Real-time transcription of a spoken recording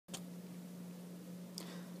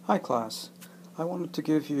Hi class. I wanted to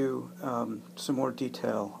give you some more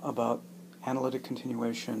detail about analytic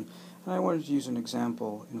continuation, and I wanted to use an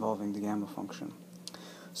example involving the gamma function.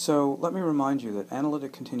 So let me remind you that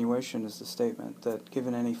analytic continuation is the statement that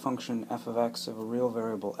given any function f of x of a real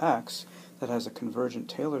variable x that has a convergent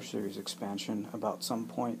Taylor series expansion about some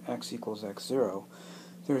point x equals x0,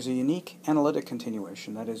 there is a unique analytic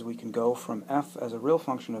continuation. That is, we can go from f as a real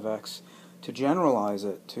function of x to generalize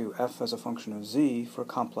it to f as a function of z for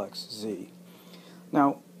complex z.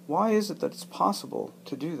 Now, why is it that it's possible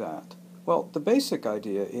to do that? Well, the basic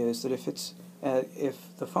idea is that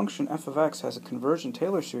if the function f of x has a convergent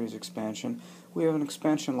Taylor series expansion, we have an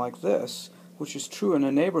expansion like this, which is true in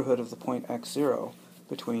a neighborhood of the point x0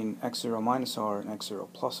 between x0 minus r and x0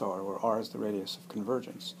 plus r, where r is the radius of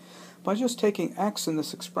convergence. By just taking x in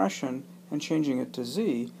this expression and changing it to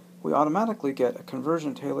z, we automatically get a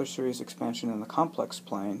convergent Taylor series expansion in the complex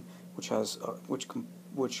plane,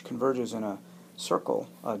 which converges in a circle,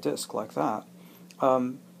 a disk like that,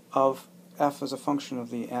 of f as a function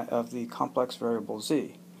of the complex variable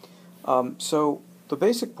z. So the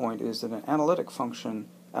basic point is that an analytic function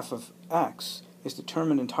f of x is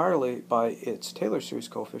determined entirely by its Taylor series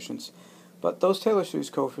coefficients, but those Taylor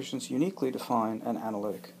series coefficients uniquely define an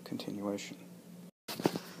analytic continuation.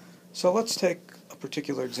 So let's take a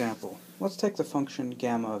particular example. Let's take the function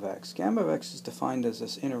gamma of x. Gamma of x is defined as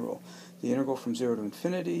this integral, the integral from 0 to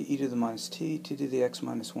infinity, e to the minus t to the x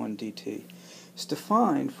minus 1 dt. It's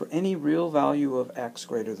defined for any real value of x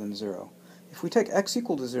greater than 0. If we take x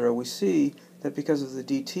equal to 0, we see that because of the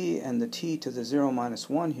dt and the t to the 0 minus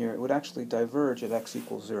 1 here, it would actually diverge at x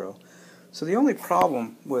equals 0. So the only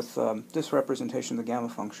problem with this representation of the gamma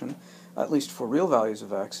function, at least for real values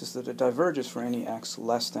of x, is that it diverges for any x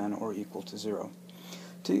less than or equal to 0.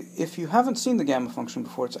 If you haven't seen the gamma function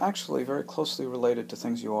before, it's actually very closely related to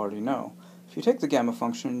things you already know. If you take the gamma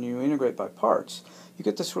function and you integrate by parts, you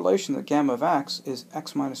get this relation that gamma of x is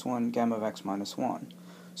x minus 1 gamma of x minus 1.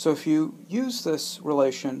 So if you use this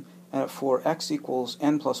relation for x equals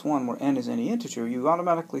n plus 1, where n is any integer, you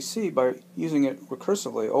automatically see by using it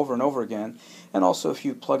recursively over and over again, and also if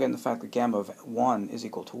you plug in the fact that gamma of 1 is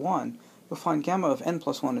equal to 1, you'll find gamma of n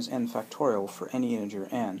plus 1 is n factorial for any integer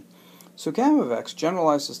n. So gamma of x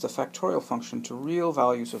generalizes the factorial function to real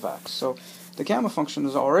values of x. So the gamma function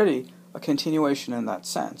is already a continuation in that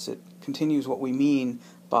sense. It continues what we mean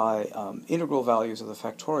by integral values of the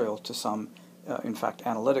factorial to some, in fact,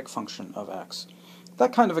 analytic function of x.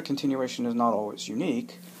 That kind of a continuation is not always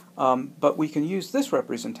unique, but we can use this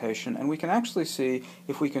representation, and we can actually see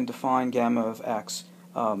if we can define gamma of x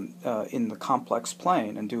in the complex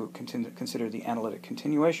plane and consider the analytic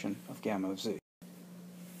continuation of gamma of z.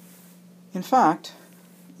 In fact,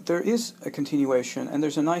 there is a continuation, and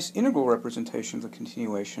there's a nice integral representation of the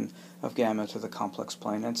continuation of gamma to the complex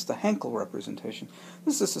plane, and it's the Hankel representation.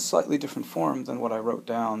 This is a slightly different form than what I wrote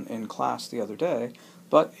down in class the other day,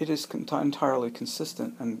 but it is entirely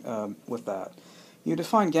consistent with that. You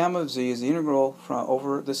define gamma of z as the integral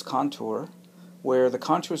over this contour, where the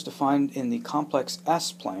contour is defined in the complex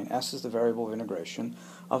S plane, S is the variable of integration,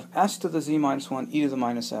 of s to the z minus 1 e to the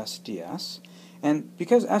minus s ds. And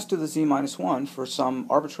because s to the z minus 1 for some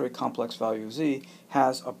arbitrary complex value of z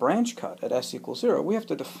has a branch cut at s equals 0, we have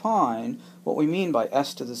to define what we mean by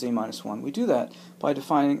s to the z minus 1. We do that by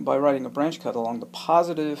writing a branch cut along the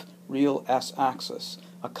positive real s axis,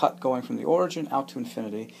 a cut going from the origin out to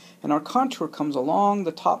infinity, and our contour comes along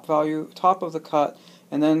the top of the cut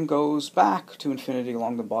and then goes back to infinity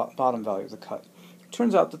along the bottom value of the cut. It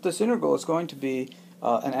turns out that this integral is going to be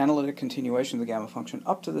an analytic continuation of the gamma function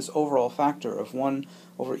up to this overall factor of 1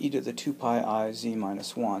 over e to the 2 pi I z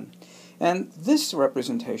minus 1. And this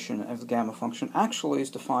representation of the gamma function actually is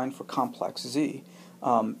defined for complex z,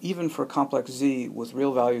 even for complex z with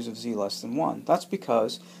real values of z less than 1. That's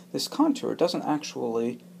because this contour doesn't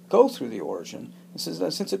actually go through the origin.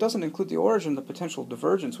 Since it doesn't include the origin, the potential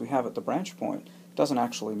divergence we have at the branch point doesn't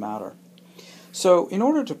actually matter. So in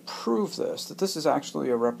order to prove this, that this is actually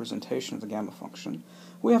a representation of the gamma function,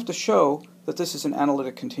 we have to show that this is an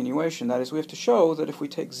analytic continuation. That is, we have to show that if we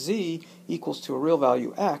take z equals to a real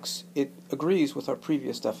value x, it agrees with our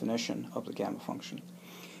previous definition of the gamma function.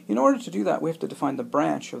 In order to do that, we have to define the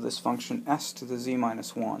branch of this function s to the z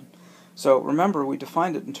minus 1. So remember, we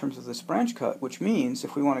defined it in terms of this branch cut, which means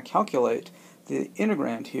if we want to calculate the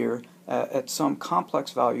integrand here at some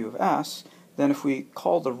complex value of s, then if we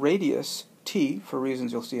call the radius t, for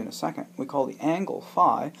reasons you'll see in a second, we call the angle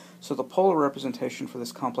phi, so the polar representation for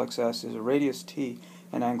this complex s is a radius t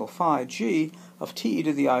and angle phi. G of t e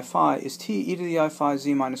to the I phi is t e to the I phi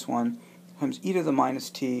z minus 1 times e to the minus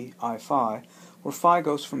t I phi, where phi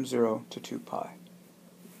goes from 0 to 2 pi.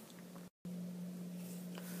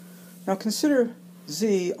 Now consider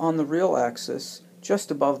z on the real axis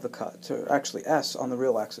just above the cut, or actually s on the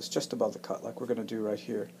real axis just above the cut, like we're going to do right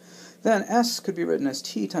here. Then s could be written as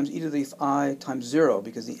t times e to the I times 0,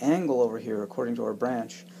 because the angle over here, according to our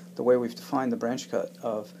branch, the way we've defined the branch cut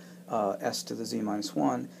of s to the z minus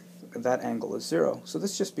 1, that angle is 0. So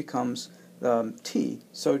this just becomes t.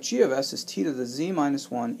 So g of s is t to the z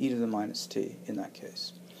minus 1 e to the minus t in that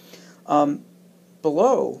case.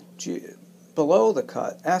 Below the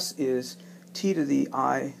cut, s is t to the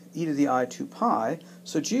I, e to the I 2 pi,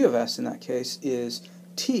 so g of s in that case is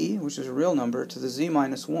t, which is a real number, to the z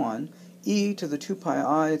minus 1, e to the 2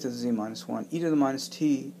 pi I to the z minus 1, e to the minus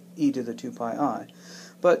t, e to the 2 pi I.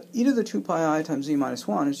 But e to the 2 pi I times z minus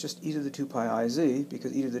 1 is just e to the 2 pi I z,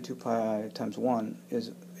 because e to the 2 pi I times 1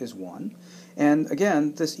 is 1. And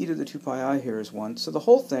again, this e to the 2 pi I here is 1. So the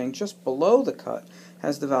whole thing, just below the cut,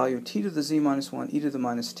 has the value t to the z minus 1 e to the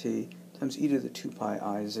minus t times e to the 2 pi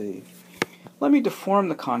I z. Let me deform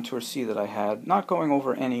the contour C that I had, not going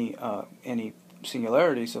over any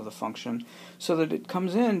singularities of the function, so that it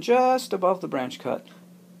comes in just above the branch cut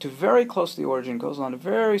to very close to the origin, goes on a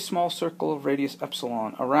very small circle of radius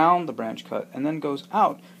epsilon around the branch cut, and then goes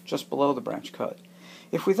out just below the branch cut.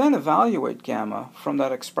 If we then evaluate gamma from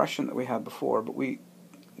that expression that we had before, but we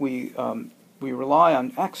rely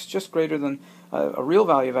on x just greater than a real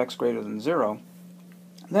value of x greater than 0,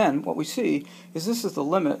 then what we see is this is the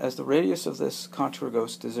limit as the radius of this contour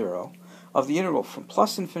goes to 0, of the integral from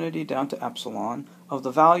plus infinity down to epsilon, of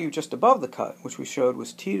the value just above the cut, which we showed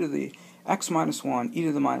was t to the x minus 1 e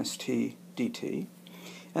to the minus t dt,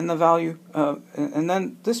 and the value, and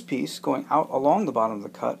then this piece going out along the bottom of the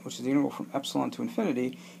cut, which is the integral from epsilon to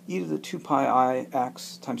infinity, e to the 2 pi I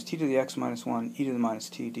x times t to the x minus 1 e to the minus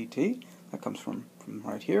t dt. That comes from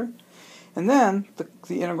right here. And then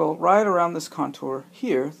the integral right around this contour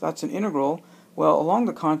here, that's an integral, well, along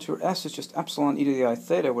the contour s is just epsilon e to the I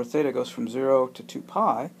theta, where theta goes from 0 to 2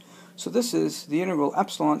 pi. So this is the integral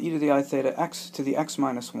epsilon e to the I theta x to the x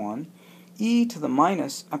minus 1, e to the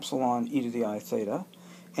minus epsilon e to the I theta,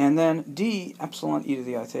 and then d epsilon e to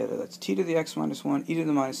the I theta. That's t to the x minus 1 e to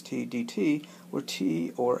the minus t dt, where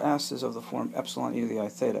t or s is of the form epsilon e to the I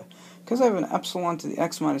theta. Because I have an epsilon to the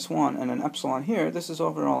x minus 1 and an epsilon here, this is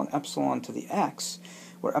overall an epsilon to the x,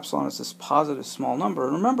 where epsilon is this positive small number.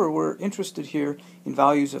 And remember, we're interested here in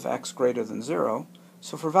values of x greater than 0.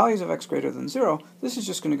 So for values of x greater than 0, this is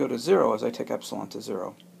just going to go to 0 as I take epsilon to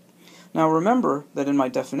 0. Now remember that in my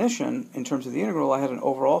definition, in terms of the integral, I had an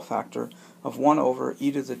overall factor of 1 over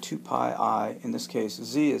e to the 2 pi I, in this case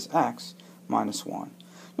z is x, minus 1.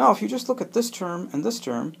 Now if you just look at this term and this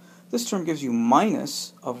term gives you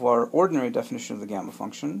minus of our ordinary definition of the gamma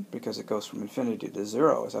function, because it goes from infinity to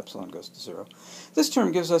 0 as epsilon goes to 0. This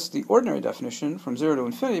term gives us the ordinary definition from 0 to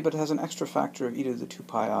infinity, but it has an extra factor of e to the 2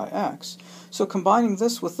 pi I x. So combining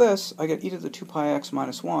this with this, I get e to the 2 pi x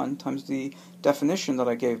minus 1 times the definition that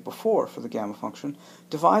I gave before for the gamma function,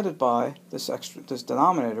 divided by this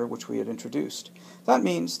denominator which we had introduced. That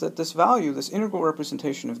means that this value, this integral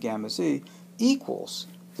representation of gamma z, equals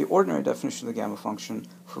the ordinary definition of the gamma function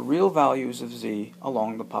for real values of z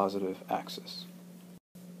along the positive axis.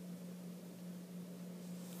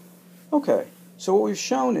 Okay, so what we've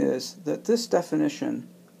shown is that this definition,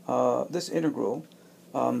 this integral,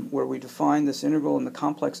 where we define this integral in the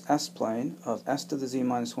complex s-plane of s to the z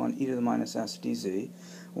minus 1 e to the minus s dz,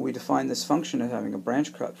 we define this function as having a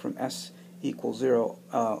branch cut from s equals 0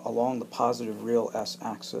 along the positive real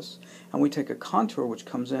s-axis, and we take a contour which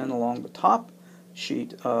comes in along the top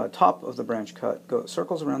of the branch cut,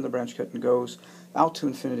 circles around the branch cut and goes out to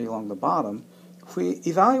infinity along the bottom. If we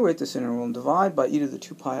evaluate this integral and divide by e to the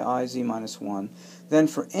 2 pi I z minus 1, then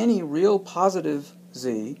for any real positive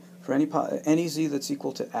z, for any z that's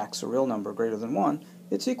equal to x, a real number greater than 1,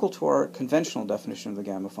 it's equal to our conventional definition of the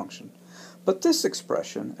gamma function. But this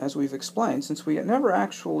expression, as we've explained, since we never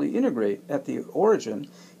actually integrate at the origin,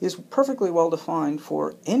 is perfectly well defined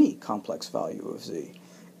for any complex value of z.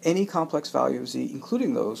 Any complex value of z,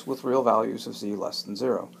 including those with real values of z less than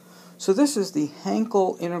 0. So this is the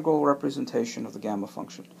Hankel integral representation of the gamma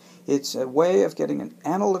function. It's a way of getting an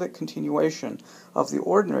analytic continuation of the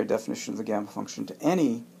ordinary definition of the gamma function to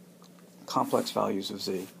any complex values of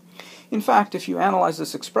z. In fact, if you analyze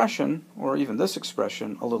this expression, or even this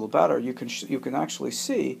expression, a little better, you can actually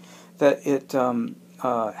see that it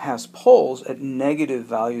has poles at negative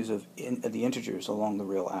values of the integers along the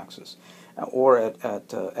real axis, or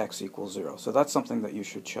at x equals 0. So that's something that you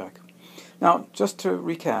should check. Now, just to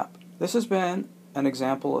recap, this has been an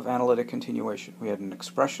example of analytic continuation. We had an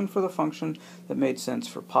expression for the function that made sense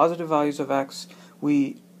for positive values of x.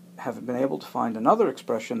 We have been able to find another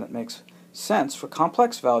expression that makes sense for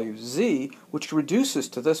complex value z, which reduces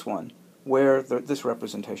to this one, where this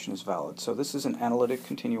representation is valid. So this is an analytic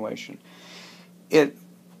continuation. It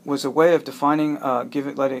was a way of defining,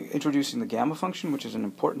 introducing the gamma function, which is an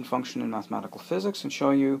important function in mathematical physics, and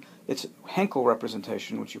showing you its Hankel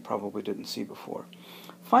representation, which you probably didn't see before.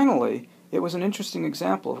 Finally, it was an interesting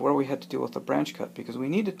example of where we had to deal with a branch cut, because we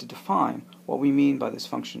needed to define what we mean by this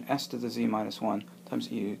function s to the z minus 1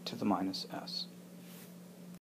 times e to the minus s.